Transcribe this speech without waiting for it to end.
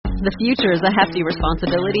The future is a hefty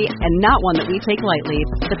responsibility and not one that we take lightly.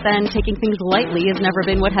 But then, taking things lightly has never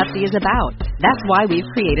been what Hefty is about. That's why we've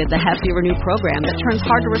created the Hefty Renew program that turns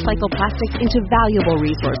hard-to-recycle plastics into valuable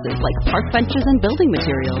resources like park benches and building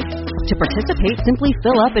materials. To participate, simply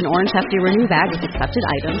fill up an orange Hefty Renew bag with accepted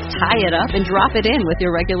items, tie it up, and drop it in with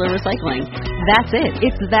your regular recycling. That's it.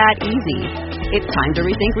 It's that easy. It's time to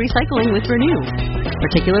rethink recycling with Renew.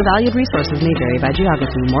 Particular valued resources may vary by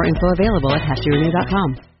geography. More info available at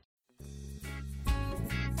heftyrenew.com.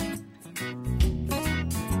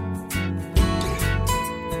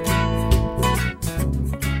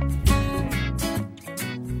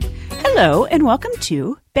 Hello, and welcome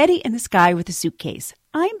to Betty in the Sky with a Suitcase.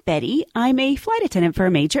 I'm Betty. I'm a flight attendant for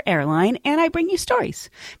a major airline, and I bring you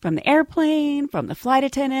stories from the airplane, from the flight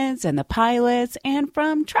attendants and the pilots, and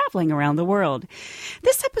from traveling around the world.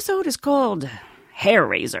 This episode is called Hair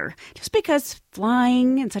Raiser, just because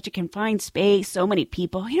flying in such a confined space, so many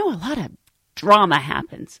people, a lot of drama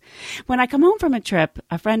happens. When I come home from a trip,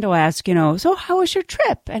 a friend will ask, so how was your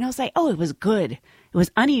trip? And I'll say, it was good. It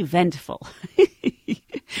was uneventful.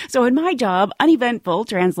 So in my job, uneventful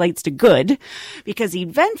translates to good, because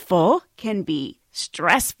eventful can be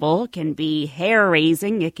stressful, can be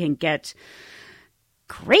hair-raising, it can get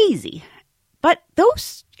crazy. But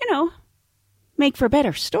those, make for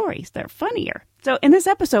better stories. They're funnier. So in this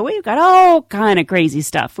episode, we've got all kind of crazy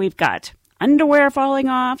stuff. We've got underwear falling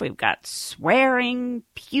off, we've got swearing,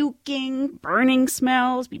 puking, burning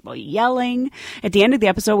smells, people yelling. At the end of the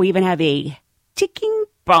episode, we even have a ticking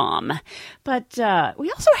bomb. But we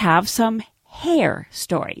also have some hair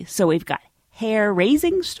stories. So we've got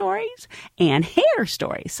hair-raising stories and hair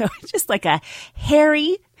stories. So it's just like a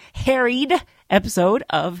harried episode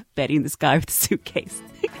of Betty in the Sky with a Suitcase.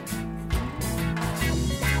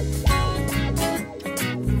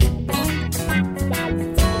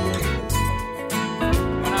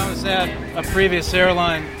 When I was at a previous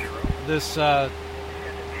airline, this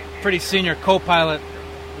pretty senior co-pilot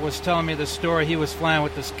was telling me this story. He was flying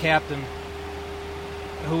with this captain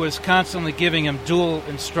who was constantly giving him dual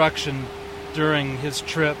instruction during his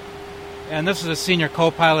trip. And this was a senior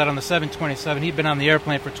co-pilot on the 727. He'd been on the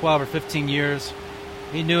airplane for 12 or 15 years.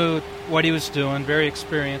 He knew what he was doing, very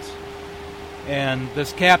experienced. And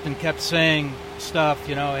this captain kept saying stuff,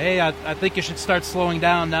 hey, I think you should start slowing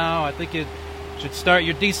down now. I think you should start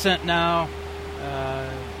your descent now.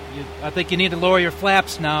 I think you need to lower your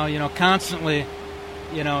flaps now, constantly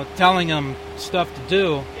telling him stuff to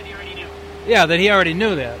do. That he already knew. Yeah, that he already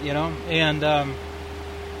knew that, And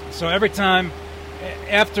so every time,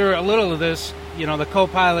 after a little of this, the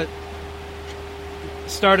co-pilot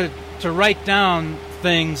started to write down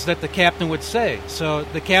things that the captain would say. So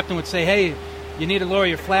the captain would say, hey, you need to lower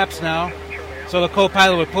your flaps now. So the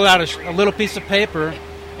co-pilot would pull out a little piece of paper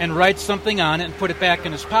and write something on it and put it back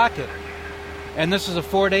in his pocket. And this is a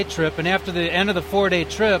 4-day trip, and after the end of the 4-day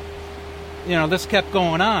trip, this kept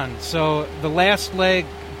going on. So the last leg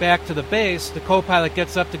back to the base, the co-pilot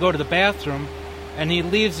gets up to go to the bathroom, and he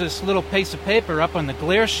leaves this little piece of paper up on the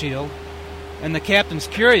glare shield, and the captain's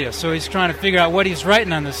curious, so he's trying to figure out what he's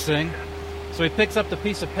writing on this thing. So he picks up the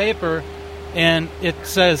piece of paper, and it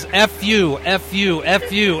says, F you, F you,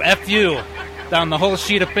 F you, F you, down the whole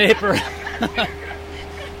sheet of paper.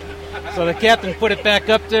 So the captain put it back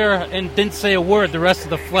up there and didn't say a word the rest of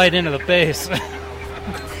the flight into the base.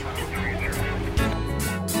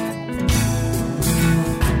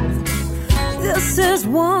 This is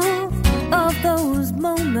one of those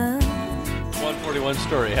moments. 141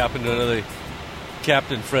 story happened to another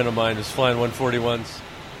captain friend of mine who's flying 141s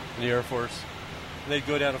in the Air Force. And they'd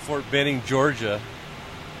go down to Fort Benning, Georgia,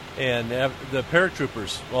 and the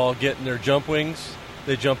paratroopers all get in their jump wings.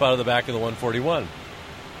 They jump out of the back of the 141.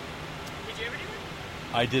 Did you ever do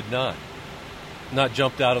that? I did not. Not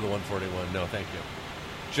jumped out of the 141. No, thank you.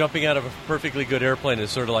 Jumping out of a perfectly good airplane is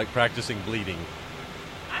sort of like practicing bleeding.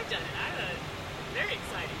 I've done it. Very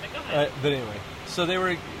exciting, but go ahead. But anyway, so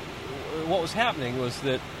what was happening was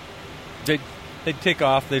that they'd take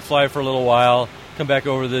off, they'd fly for a little while, come back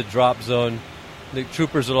over the drop zone, the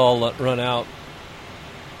troopers would all run out.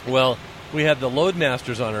 Well, we had the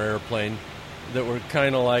loadmasters on our airplane that were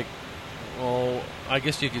kind of like, I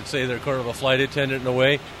guess you could say they're kind of a flight attendant in a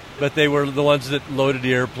way, but they were the ones that loaded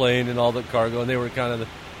the airplane and all the cargo, and they were kind of the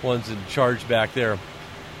ones in charge back there.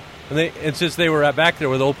 And since they were back there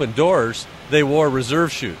with open doors, they wore reserve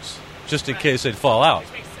chutes just in case they'd fall out.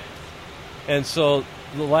 Which makes sense. And so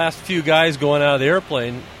the last few guys going out of the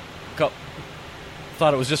airplane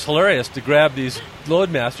thought it was just hilarious to grab these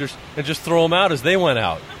loadmasters and just throw them out as they went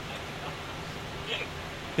out.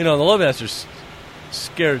 The loadmasters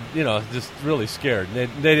scared, just really scared. They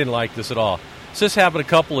didn't like this at all. So this happened a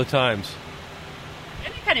couple of times.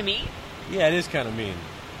 Isn't it kind of mean? Yeah, it is kind of mean.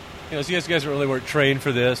 So these guys really weren't trained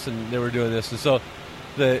for this, and they were doing this. And so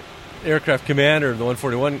the aircraft commander of the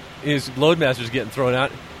 141, his loadmaster's getting thrown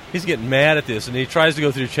out. He's getting mad at this, and he tries to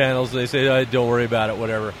go through channels, and they say, oh, don't worry about it,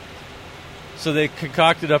 whatever. So they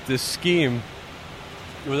concocted up this scheme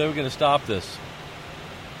where they were going to stop this.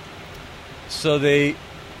 So it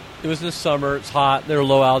was in the summer, it's hot, they're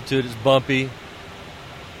low altitude, it's bumpy.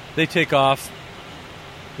 They take off,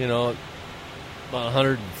 about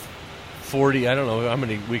 140, I don't know how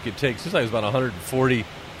many we could take. Seems like it was about 140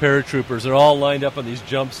 paratroopers. They're all lined up on these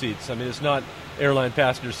jump seats. I mean, it's not airline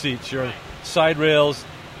passenger seats. You're on side rails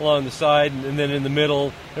along the side, and then in the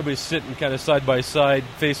middle, everybody's sitting kind of side by side,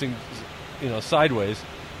 facing, sideways.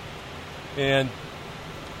 And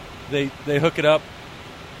they hook it up.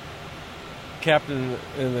 Captain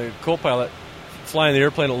and the co-pilot flying the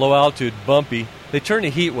airplane at low altitude, bumpy. They turn the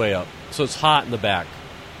heat way up, so it's hot in the back.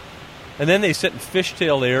 And then they sit and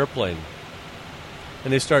fishtail the airplane.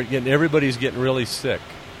 And they start everybody's getting really sick.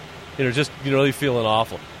 Just really feeling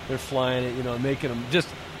awful. They're flying it, making them,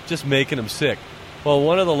 just making them sick. Well,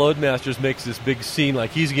 one of the loadmasters makes this big scene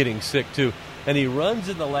like he's getting sick too. And he runs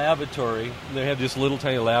in the lavatory. And they have this little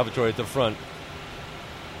tiny lavatory at the front.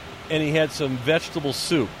 And he had some vegetable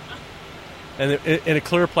soup. And in a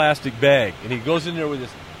clear plastic bag. And he goes in there with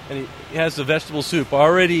this, and he has the vegetable soup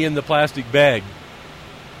already in the plastic bag.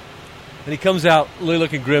 And he comes out really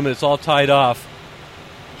looking grim, and it's all tied off.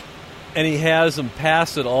 And he has them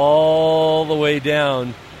pass it all the way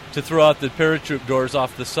down to throw out the parachute doors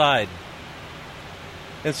off the side.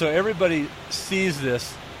 And so everybody sees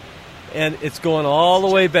this, and it's going all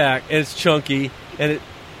the way back, and it's chunky, and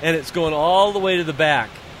it's going all the way to the back,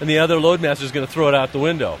 and the other loadmaster is going to throw it out the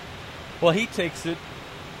window. Well, he takes it,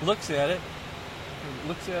 looks at it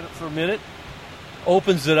for a minute,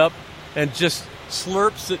 opens it up, and just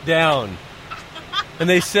slurps it down. And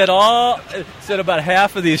they said about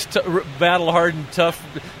half of these battle-hardened, tough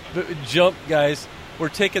jump guys were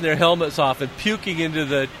taking their helmets off and puking into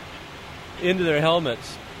their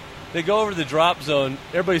helmets. They go over to the drop zone.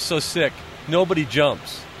 Everybody's so sick, nobody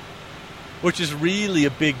jumps, which is really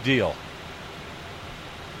a big deal.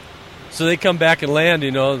 So they come back and land,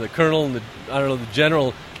 the colonel and the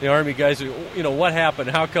general, the Army guys, what happened?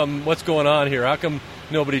 How come, what's going on here? How come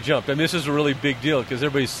nobody jumped? I mean, this is a really big deal because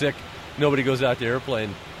everybody's sick. Nobody goes out the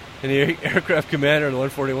airplane. And the aircraft commander in the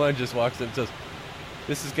 141 just walks in and says,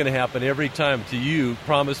 this is going to happen every time to you.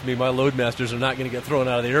 Promise me my loadmasters are not going to get thrown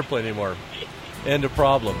out of the airplane anymore. End of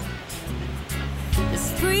problem.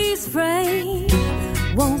 This freeze frame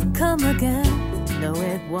won't come again. No,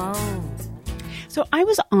 it won't. So I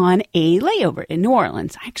was on a layover in New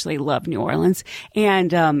Orleans. I actually love New Orleans.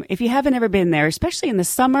 And if you haven't ever been there, especially in the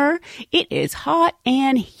summer, it is hot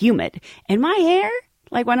and humid. And my hair,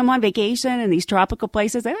 like when I'm on vacation in these tropical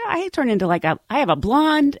places, I turn into I have a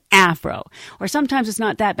blonde afro. Or sometimes it's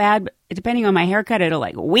not that bad, but depending on my haircut, it'll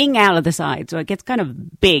wing out of the side. So it gets kind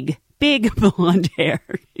of big blonde hair.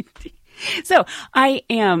 So I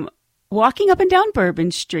am walking up and down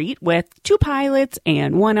Bourbon Street with two pilots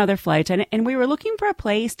and one other flight attendant, and we were looking for a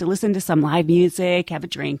place to listen to some live music, have a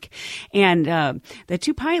drink. And the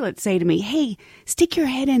two pilots say to me, hey, stick your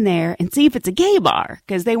head in there and see if it's a gay bar,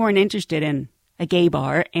 because they weren't interested in a gay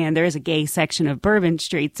bar, and there is a gay section of Bourbon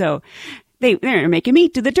Street. So they're making me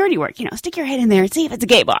do the dirty work, stick your head in there and see if it's a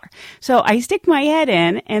gay bar. So I stick my head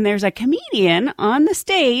in, and there's a comedian on the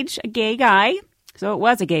stage, a gay guy. So it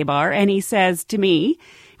was a gay bar. And he says to me,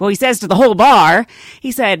 well, he says to the whole bar,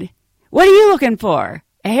 he said, what are you looking for?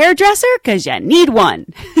 A hairdresser? 'Cause you need one.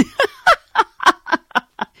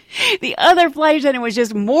 The other flight attendant was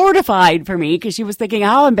just mortified for me because she was thinking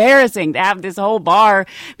how embarrassing to have this whole bar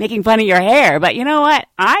making fun of your hair. But you know what?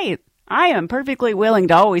 I am perfectly willing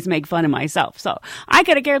to always make fun of myself. So I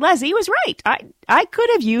could have cared less. He was right. I could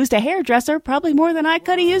have used a hairdresser probably more than I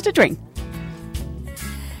could have used a drink.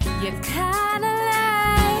 You're kinda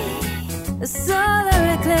like a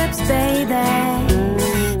solar eclipse, baby,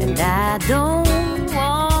 and I don't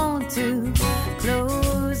want to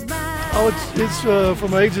close my eyes. Oh, it's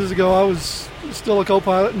from ages ago. I was still a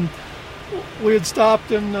co-pilot, and we had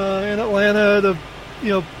stopped in Atlanta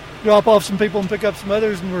to, drop off some people and pick up some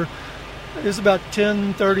others, and it was about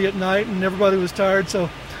 10:30 at night, and everybody was tired, so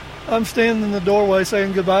I'm standing in the doorway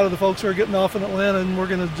saying goodbye to the folks who are getting off in Atlanta, and we're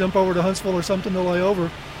going to jump over to Huntsville or something to lay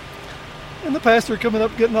over. And the passenger coming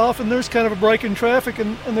up, getting off, and there's kind of a break in traffic,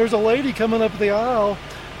 and there's a lady coming up the aisle,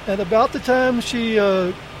 and about the time she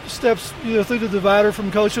steps through the divider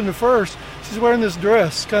from coach into first, she's wearing this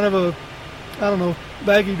dress, kind of a,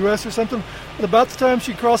 baggy dress or something. But about the time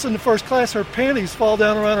she crosses into first class, her panties fall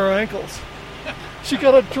down around her ankles. she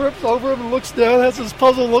kind of trips over him and looks down, has this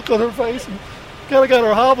puzzled look on her face, and kind of got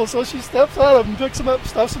her hobble. So she steps out of him, picks him up,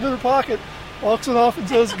 stuffs him in her pocket, walks it off and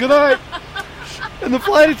says, "Good night." And the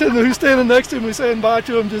flight attendant who's standing next to him, who's saying bye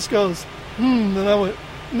to him, just goes, And I went,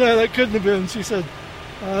 "No, that couldn't have been." She said,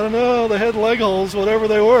 "I don't know, they had leg holes, whatever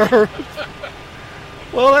they were."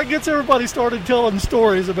 Well, that gets everybody started telling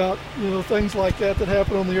stories about, things like that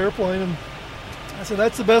happen on the airplane. And I said,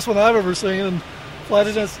 that's the best one I've ever seen. And flight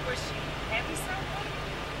attendants... Was she heavy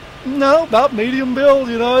set? No, about medium build,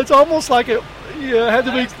 It's almost like it had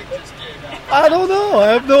to be... I don't know. I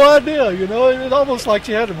have no idea, It's almost like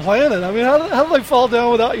she had to plan it. I mean, how do they fall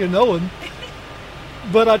down without you knowing?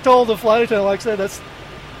 But I told the flight attendant, like I said, it's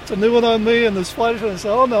a new one on me. And this flight attendant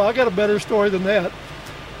said, "Oh, no, I got a better story than that."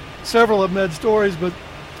 Several of them had stories, but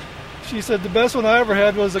she said the best one I ever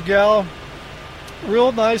had was a gal,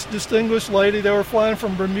 real nice, distinguished lady. They were flying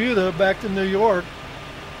from Bermuda back to New York,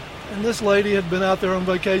 and this lady had been out there on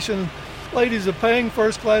vacation. Lady's a paying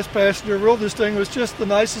first-class passenger, real distinguished, just the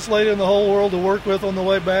nicest lady in the whole world to work with on the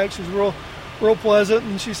way back. She's real pleasant,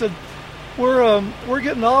 and she said, we're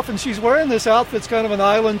getting off, and she's wearing this outfit. It's kind of an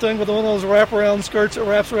island thing with one of those wraparound skirts that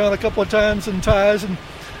wraps around a couple of times and ties, and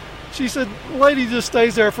she said, the lady just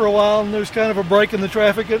stays there for a while, and there's kind of a break in the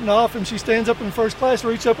traffic getting off, and she stands up in first class,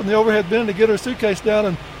 reaches up in the overhead bin to get her suitcase down,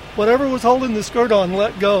 and whatever was holding the skirt on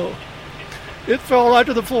let go. It fell right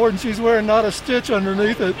to the floor, and she's wearing not a stitch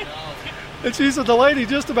underneath it. And she said the lady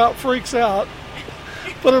just about freaks out,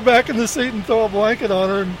 put her back in the seat and throw a blanket on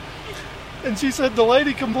her. And she said the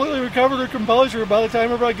lady completely recovered her composure. By the time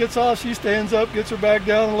everybody gets off, she stands up, gets her bag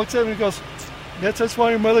down, and looks at me and goes, that's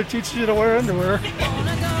why your mother teaches you to wear underwear.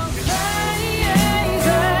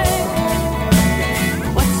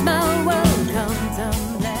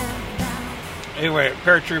 Anyway,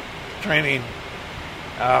 paratroop training,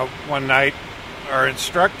 one night our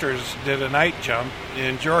instructors did a night jump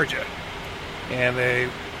in Georgia, and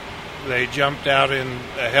they jumped out in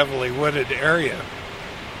a heavily wooded area.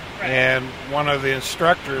 Right. And one of the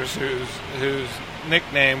instructors, whose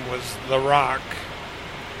nickname was The Rock,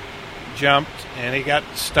 jumped, and he got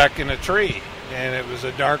stuck in a tree. And it was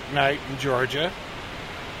a dark night in Georgia.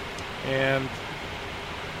 And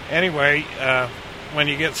anyway, when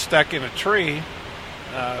you get stuck in a tree,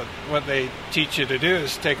 what they teach you to do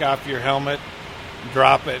is take off your helmet,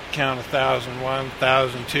 drop it, count 1,001,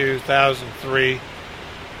 1,002, 1,003,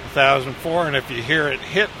 1,004, and if you hear it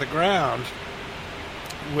hit the ground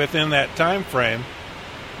within that time frame,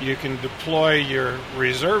 you can deploy your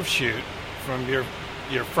reserve chute from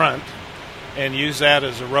your front and use that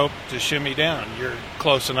as a rope to shimmy down. You're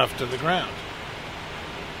close enough to the ground.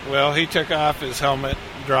 Well, he took off his helmet,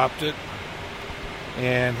 dropped it,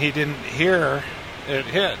 and he didn't hear it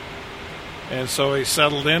hit. And so he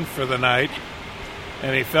settled in for the night,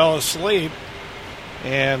 and he fell asleep,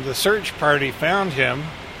 and the search party found him,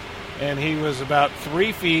 and he was about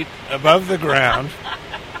 3 feet above the ground,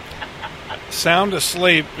 sound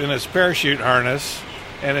asleep in his parachute harness,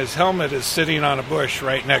 and his helmet is sitting on a bush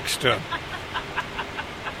right next to him.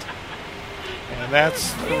 And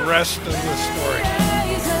that's the rest of the story.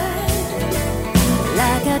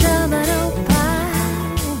 Like a domino pie.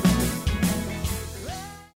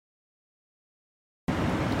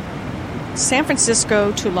 San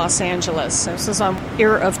Francisco to Los Angeles. This is on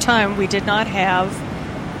era of time. We did not have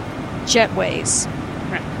jetways.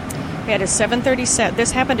 We had a 737.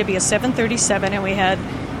 This happened to be a 737, and we had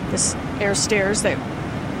this air stairs that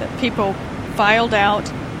people filed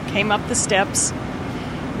out, came up the steps.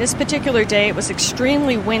 This particular day, it was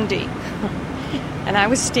extremely windy, and I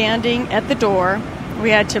was standing at the door. We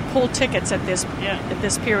had to pull tickets at this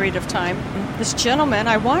period of time. This gentleman,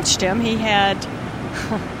 I watched him. He had,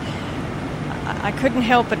 I couldn't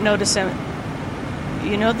help but notice him.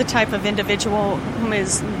 You know, the type of individual who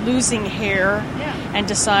is losing hair and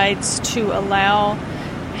decides to allow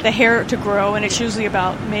the hair to grow, and it's usually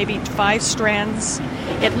about maybe 5 strands.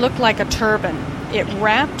 It looked like a turban. It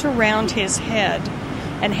wrapped around his head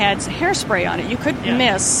and had hairspray on it. You couldn't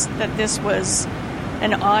miss that this was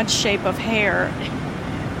an odd shape of hair,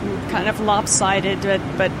 kind of lopsided,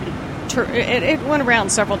 but it went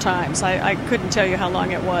around several times. I couldn't tell you how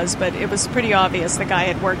long it was, but it was pretty obvious the guy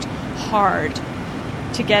had worked hard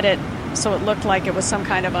to get it so it looked like it was some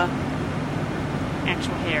kind of a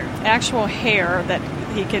actual hair that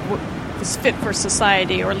he was fit for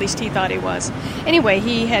society, or at least he thought he was. Anyway,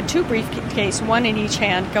 he had 2 briefcases, one in each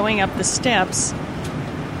hand, going up the steps,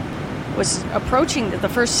 was approaching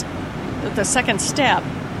the second step.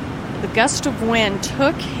 The gust of wind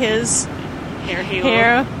took his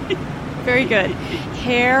hair very good,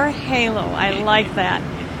 hair halo, I like that,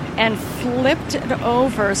 and flipped it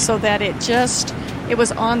over so that it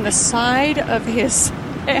was on the side of his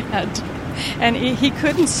head, and he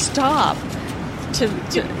couldn't stop to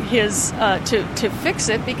fix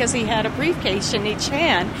it because he had a briefcase in each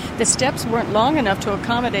hand. The steps weren't long enough to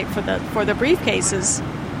accommodate for the briefcases,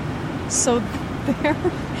 so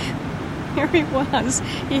there he was.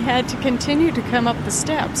 He had to continue to come up the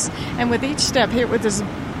steps, and with each step,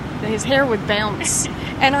 his hair would bounce,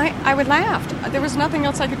 and I would laugh. There was nothing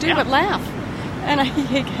else I could do but laugh. And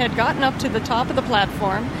he had gotten up to the top of the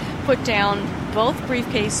platform, put down both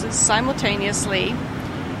briefcases simultaneously,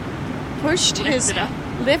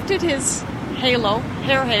 lifted his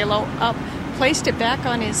hair halo up, placed it back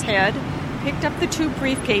on his head, picked up the 2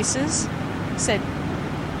 briefcases, said,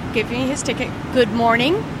 "Give me his ticket, good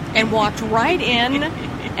morning," and walked right in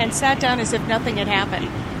and sat down as if nothing had happened.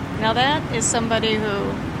 Now that is somebody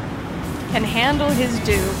who can handle his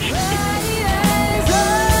due.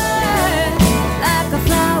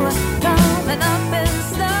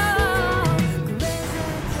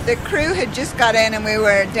 The crew had just got in and we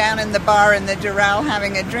were down in the bar in the Doral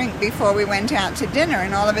having a drink before we went out to dinner,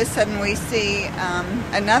 and all of a sudden we see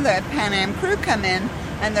another Pan Am crew come in,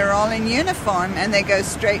 and they're all in uniform, and they go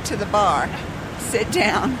straight to the bar, sit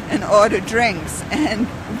down and order drinks, and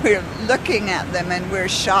we're looking at them and we're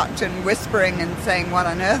shocked and whispering and saying, what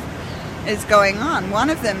on earth is going on? One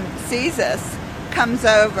of them sees us, comes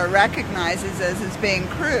over, recognizes us as being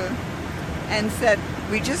crew, and said,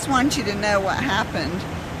 "We just want you to know what happened.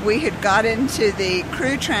 We had got into the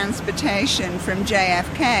crew transportation from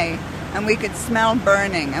JFK, and we could smell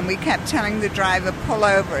burning, and we kept telling the driver, pull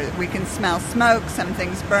over. We can smell smoke,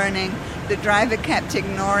 something's burning." The driver kept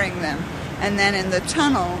ignoring them. And then in the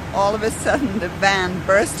tunnel, all of a sudden the van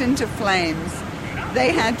burst into flames.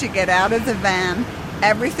 They had to get out of the van.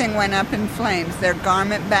 Everything went up in flames. Their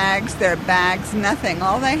garment bags, their bags, nothing.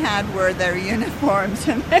 All they had were their uniforms.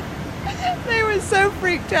 And they were so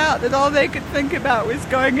freaked out that all they could think about was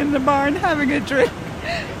going in the bar and having a drink.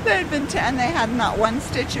 They'd been and they had not one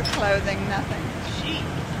stitch of clothing, nothing.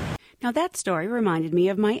 Now that story reminded me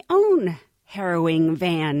of my own harrowing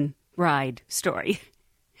van ride story.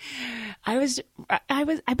 I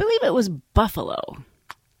believe it was Buffalo,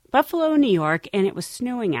 New York, and it was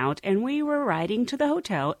snowing out, and we were riding to the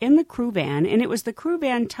hotel in the crew van, and it was the crew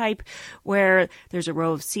van type where there's a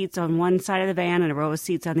row of seats on one side of the van and a row of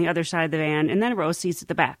seats on the other side of the van, and then a row of seats at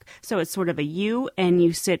the back. So it's sort of a U, and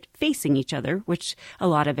you sit facing each other, which a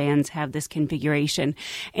lot of vans have this configuration.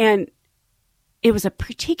 And it was a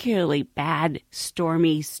particularly bad,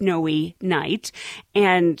 stormy, snowy night,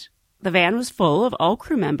 and the van was full of all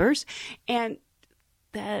crew members, and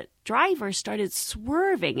the driver started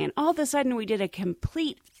swerving, and all of a sudden we did a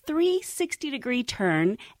complete 360-degree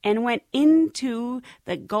turn and went into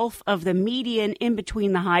the gulf of the median in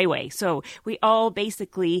between the highway. So we all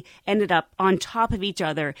basically ended up on top of each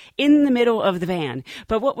other in the middle of the van.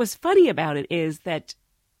 But what was funny about it is that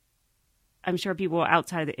I'm sure people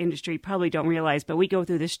outside the industry probably don't realize, but we go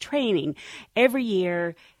through this training every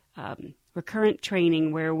year, recurrent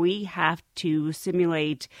training where we have to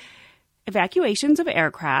simulate evacuations of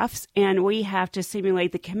aircrafts, and we have to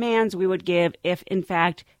simulate the commands we would give if, in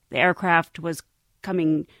fact, the aircraft was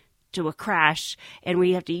coming to a crash, and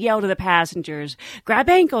we have to yell to the passengers, grab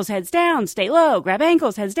ankles, heads down, stay low, grab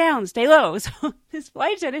ankles, heads down, stay low. So this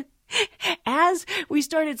flight attendant, as we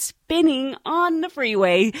started spinning on the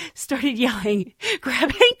freeway, started yelling,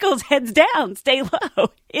 grab ankles, heads down, stay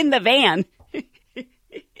low, in the van.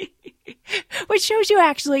 Which shows you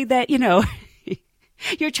actually that, your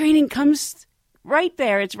training comes right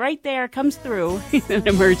there. It's right there, comes through in an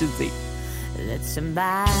emergency. Let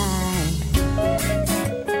somebody,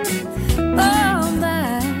 oh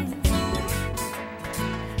my.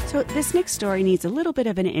 So this next story needs a little bit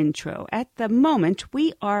of an intro. At the moment,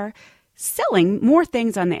 we are selling more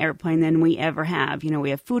things on the airplane than we ever have.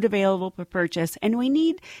 We have food available for purchase, and we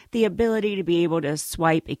need the ability to be able to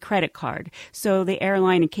swipe a credit card. So the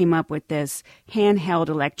airline came up with this handheld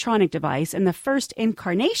electronic device, and the first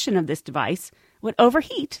incarnation of this device would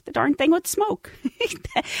overheat. The darn thing would smoke.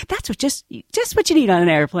 That's just what you need on an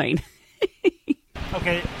airplane.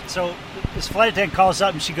 Okay, so this flight attendant calls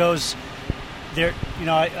up and she goes, "There,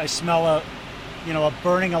 I smell a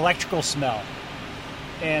burning electrical smell."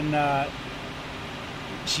 And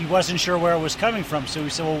she wasn't sure where it was coming from. So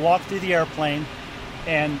we said, well, walk through the airplane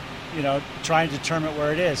and, try and determine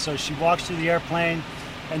where it is. So she walks through the airplane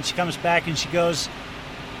and she comes back and she goes,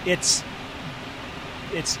 it's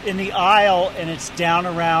in the aisle and it's down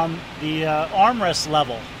around the armrest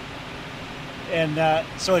level. And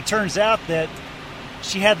so it turns out that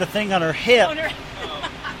she had the thing on her hip.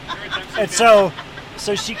 And so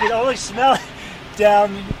so she could only smell it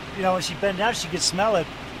down. You know, when she bent down, she could smell it.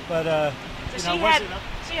 But so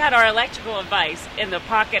she had our electrical device in the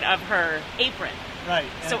pocket of her apron. Right.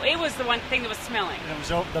 So it was the one thing that was smelling. And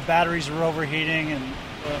it was the batteries were overheating, and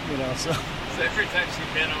so. So every time she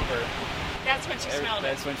bent over, that's when she smelled it.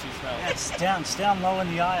 That's when she smelled it. It's down low in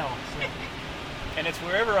the aisle. So. And it's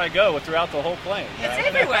wherever I go throughout the whole plane. It's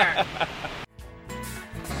everywhere.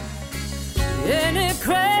 Ain't it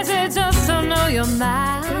crazy just to know your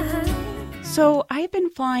mind? So I've been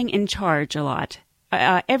flying in charge a lot.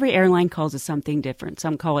 Every airline calls it something different.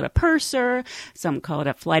 Some call it a purser. Some call it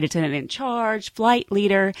a flight attendant in charge, flight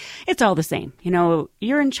leader. It's all the same. You know,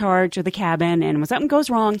 you're in charge of the cabin, and when something goes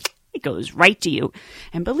wrong, it goes right to you.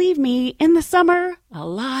 And believe me, in the summer, a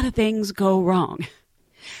lot of things go wrong.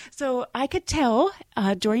 So I could tell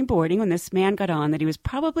during boarding when this man got on that he was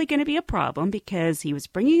probably going to be a problem because he was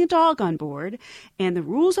bringing a dog on board. And the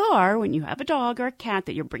rules are when you have a dog or a cat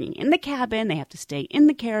that you're bringing in the cabin, they have to stay in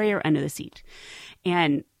the carrier under the seat.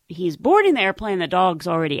 And he's boarding the airplane, the dog's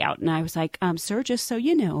already out. And I was like, sir, just so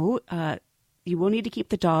you know, you will need to keep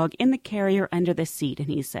the dog in the carrier under the seat. And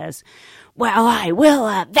he says, well, I will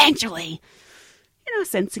eventually. You know,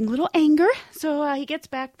 sensing a little anger. So he gets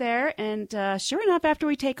back there, and sure enough, after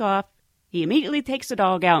we take off, he immediately takes the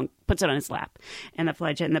dog out and puts it on his lap. And the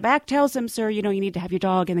flight attendant in the back tells him, sir, you know, you need to have your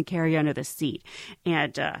dog in the carrier under the seat.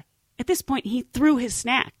 And at this point, he threw his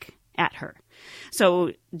snack at her.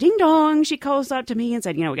 So, ding dong, she calls out to me and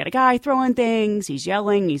said, you know, we got a guy throwing things. He's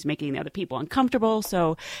yelling. He's making the other people uncomfortable.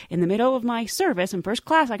 So, in the middle of my service in first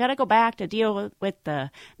class, I got to go back to deal with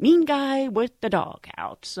the mean guy with the dog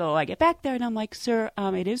out. So, I get back there and I'm like, sir,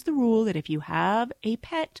 it is the rule that if you have a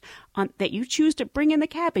pet that you choose to bring in the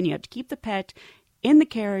cabin, you have to keep the pet in the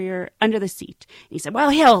carrier under the seat. And he said,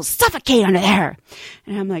 well, he'll suffocate under there.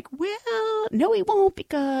 And I'm like, well, no, he won't,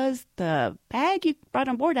 because the bag you brought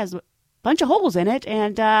on board has bunch of holes in it,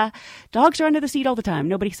 and dogs are under the seat all the time.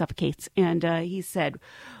 Nobody suffocates. And he said,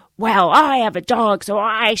 well, I have a dog, so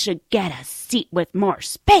I should get a seat with more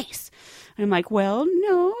space. And I'm like, well,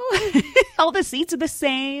 no. All the seats are the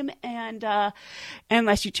same, and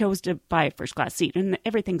unless you chose to buy a first-class seat. And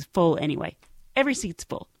everything's full anyway. Every seat's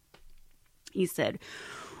full. He said,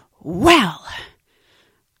 well,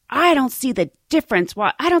 I don't see the difference.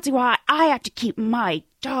 I don't see why I have to keep my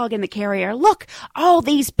dog in the carrier. Look, all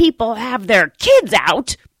these people have their kids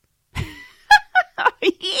out.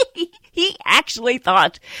 He actually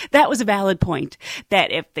thought that was a valid point,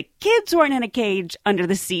 that if the kids weren't in a cage under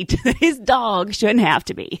the seat, his dog shouldn't have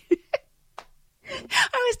to be.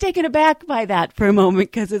 I was taken aback by that for a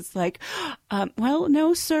moment, because it's like, well,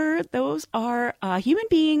 no, sir, those are human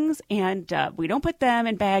beings, and we don't put them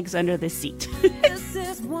in bags under the seat. This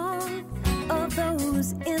is one of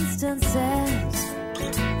those instances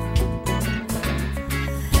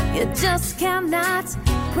you just cannot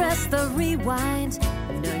press the rewind.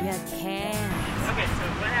 No, you can't. Okay, so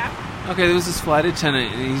what happened? Okay, there was this flight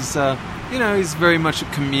attendant, and he's very much a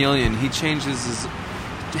chameleon. He changes his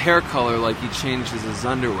hair color like he changes his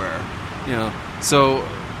underwear, So,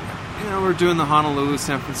 we're doing the Honolulu,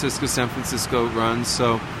 San Francisco run.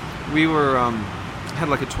 So we were had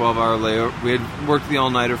like a 12-hour layover. We had worked the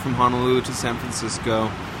all-nighter from Honolulu to San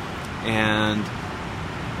Francisco, and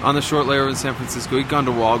on the short layover in San Francisco, he'd gone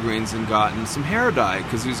to Walgreens and gotten some hair dye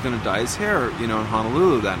because he was going to dye his hair, in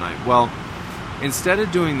Honolulu that night. Well, instead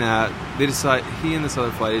of doing that, he and this other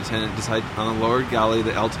flight attendant decided on the lower galley, the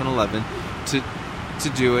L1011, to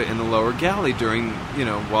do it in the lower galley during,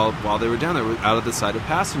 while they were down there, out of the sight of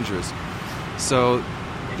passengers. So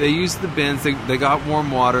they used the bins, they got warm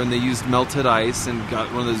water, and they used melted ice and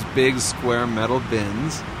got one of those big square metal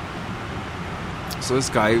bins. So this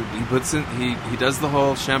guy, he does the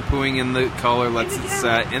whole shampooing in the color, lets it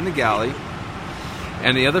set in the galley,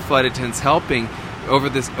 and the other flight attendant's helping over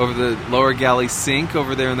the lower galley sink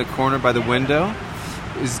over there in the corner by the window,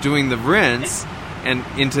 is doing the rinse and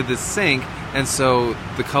into the sink. And so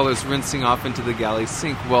the color's rinsing off into the galley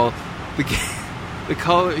sink. Well, the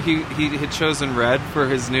color, he had chosen red for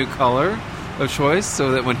his new color of choice,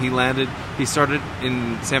 so that when he landed, he started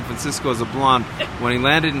in San Francisco as a blonde. When he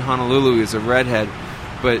landed in Honolulu, he was a redhead.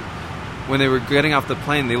 But when they were getting off the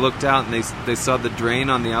plane, they looked out and they saw the drain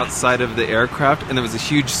on the outside of the aircraft, and there was a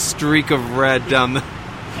huge streak of red down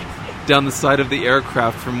the side of the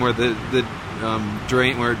aircraft from where the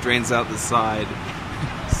drain, where it drains out the side.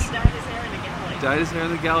 Dyed his hair in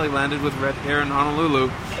the galley, landed with red hair in Honolulu.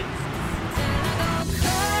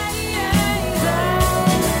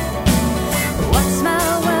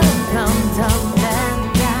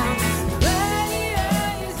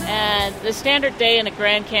 And the standard day in a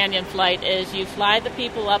Grand Canyon flight is you fly the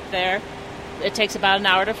people up there It takes about an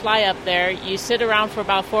hour to fly up there. You sit around for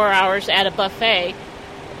about 4 hours at a buffet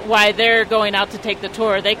while they're going out to take the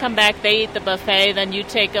tour. They come back, they eat the buffet, then you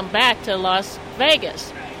take them back to Las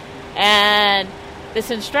Vegas. And this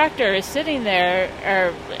instructor is sitting there,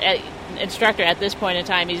 instructor at this point in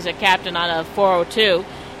time, he's a captain on a 402,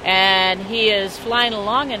 and he is flying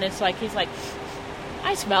along, and he's like,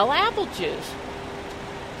 I smell apple juice.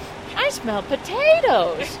 I smell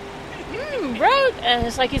potatoes. And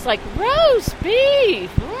it's like he's like, roast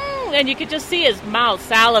beef. And you could just see his mouth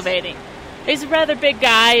salivating. He's a rather big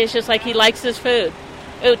guy. It's just like he likes his food.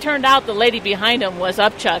 It turned out the lady behind him was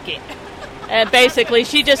upchucking. And basically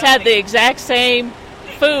she just had the exact same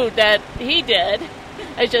food that he did.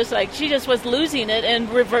 It's just like she just was losing it in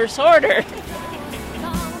reverse order.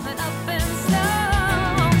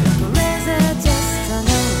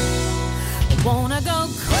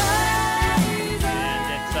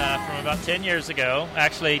 About 10 years ago,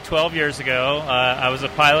 actually 12 years ago, I was a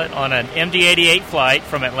pilot on an MD-88 flight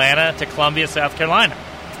from Atlanta to Columbia, South Carolina.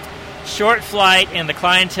 Short flight, and the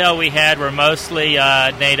clientele we had were mostly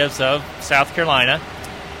natives of South Carolina.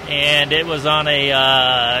 And it was on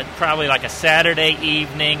a probably like a Saturday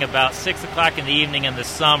evening, about 6 o'clock in the evening in the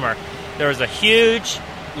summer. There was a huge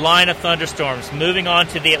line of thunderstorms moving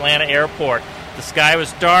onto the Atlanta airport. The sky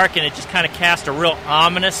was dark, and it just kind of cast a real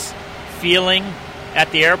ominous feeling at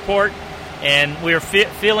the airport, and we were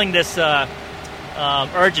feeling this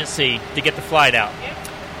urgency to get the flight out.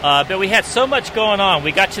 But we had so much going on.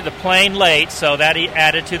 We got to the plane late, so that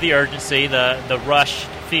added to the urgency, the rush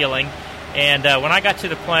feeling. And when I got to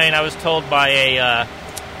the plane, I was told by a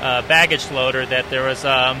baggage loader that there was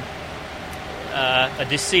a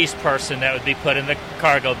deceased person that would be put in the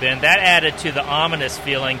cargo bin. That added to the ominous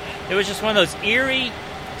feeling. It was just one of those eerie,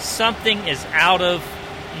 something is out of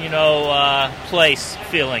place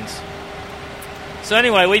feelings. So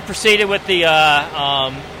anyway, we proceeded with the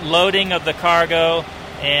loading of the cargo,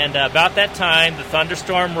 and about that time, the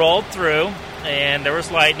thunderstorm rolled through, and there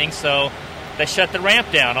was lightning, so they shut the ramp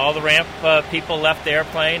down. All the ramp people left the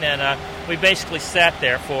airplane, and we basically sat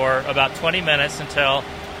there for about 20 minutes until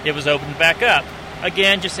it was opened back up.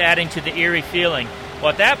 Again, just adding to the eerie feeling. Well,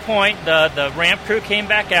 at that point, the ramp crew came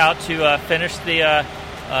back out to finish the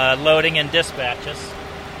loading and dispatches.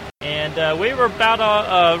 And we were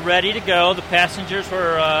about ready to go. The passengers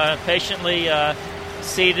were patiently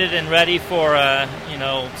seated and ready for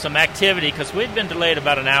some activity, because we'd been delayed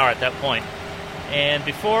about an hour at that point. And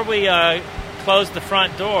before we closed the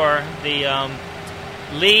front door, the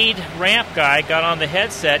lead ramp guy got on the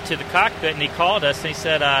headset to the cockpit, and he called us, and he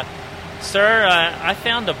said, "Sir, I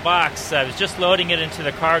found a box. I was just loading it into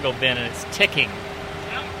the cargo bin, and it's ticking,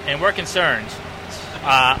 and we're concerned.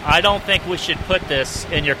 I don't think we should put this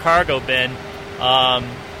in your cargo bin.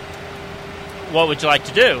 What would you like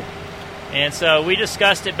to do?" And so we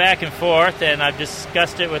discussed it back and forth, and I've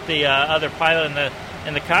discussed it with the other pilot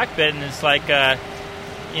in the cockpit, and it's like,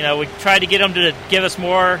 we tried to get him to give us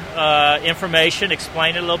more information,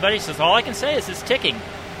 explain it a little bit. He says, "All I can say is it's ticking.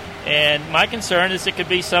 And my concern is it could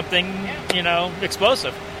be something,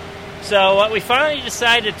 explosive." So what we finally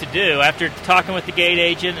decided to do, after talking with the gate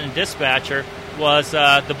agent and dispatcher, was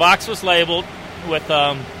the box was labeled with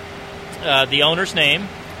the owner's name,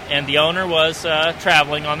 and the owner was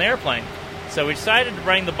traveling on the airplane. So we decided to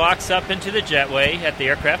bring the box up into the jetway at the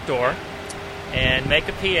aircraft door and make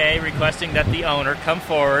a PA requesting that the owner come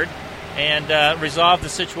forward and resolve the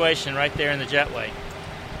situation right there in the jetway.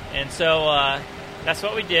 And so that's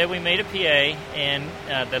what we did. We made a PA, and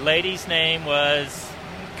the lady's name was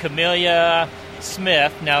Camellia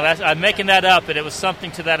Smith. Now, I'm making that up, but it was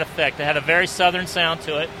something to that effect. It had a very southern sound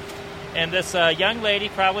to it. And this young lady,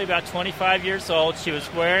 probably about 25 years old, she was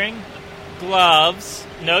wearing gloves.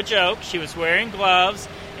 No joke. She was wearing gloves,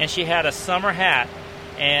 and she had a summer hat.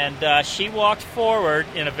 And she walked forward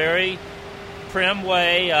in a very prim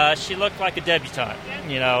way. She looked like a debutante,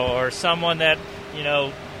 or someone that,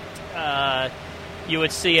 you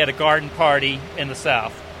would see at a garden party in the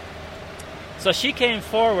South. So she came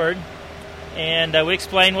forward, and we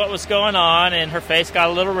explained what was going on, and her face got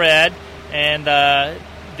a little red, and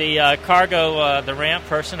the cargo, the ramp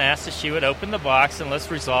person asked if she would open the box and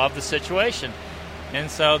let's resolve the situation. And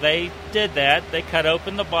so they did that. They cut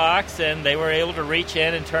open the box, and they were able to reach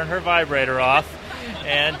in and turn her vibrator off.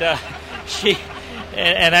 And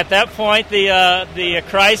and at that point, the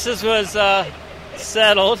crisis was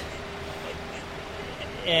settled,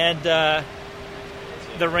 and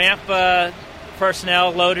the ramp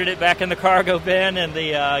personnel loaded it back in the cargo bin, and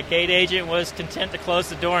the gate agent was content to close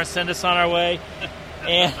the door and send us on our way.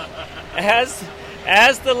 And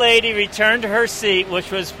as the lady returned to her seat,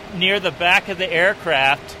 which was near the back of the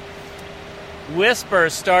aircraft,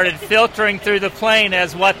 whispers started filtering through the plane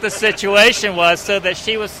as what the situation was, so that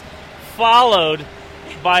she was followed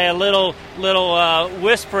by a little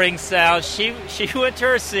whispering sound. She went to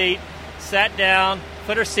her seat, sat down,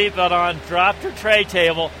 put her seatbelt on, dropped her tray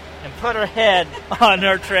table, and put her head on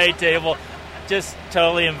her tray table, just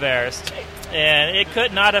totally embarrassed. And it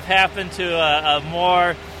could not have happened to a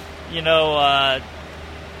more,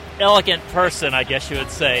 elegant person, I guess you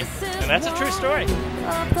would say. And that's a true story.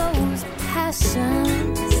 Of those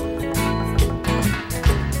passions,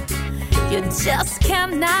 you just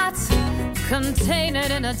cannot contain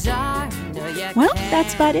it in a jar. No, you Well,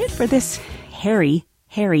 that's about it for this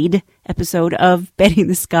harried episode of Betty in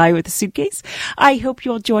the Sky with a Suitcase. I hope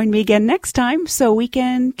you'll join me again next time so we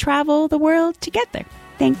can travel the world together.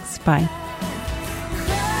 Thanks. Bye.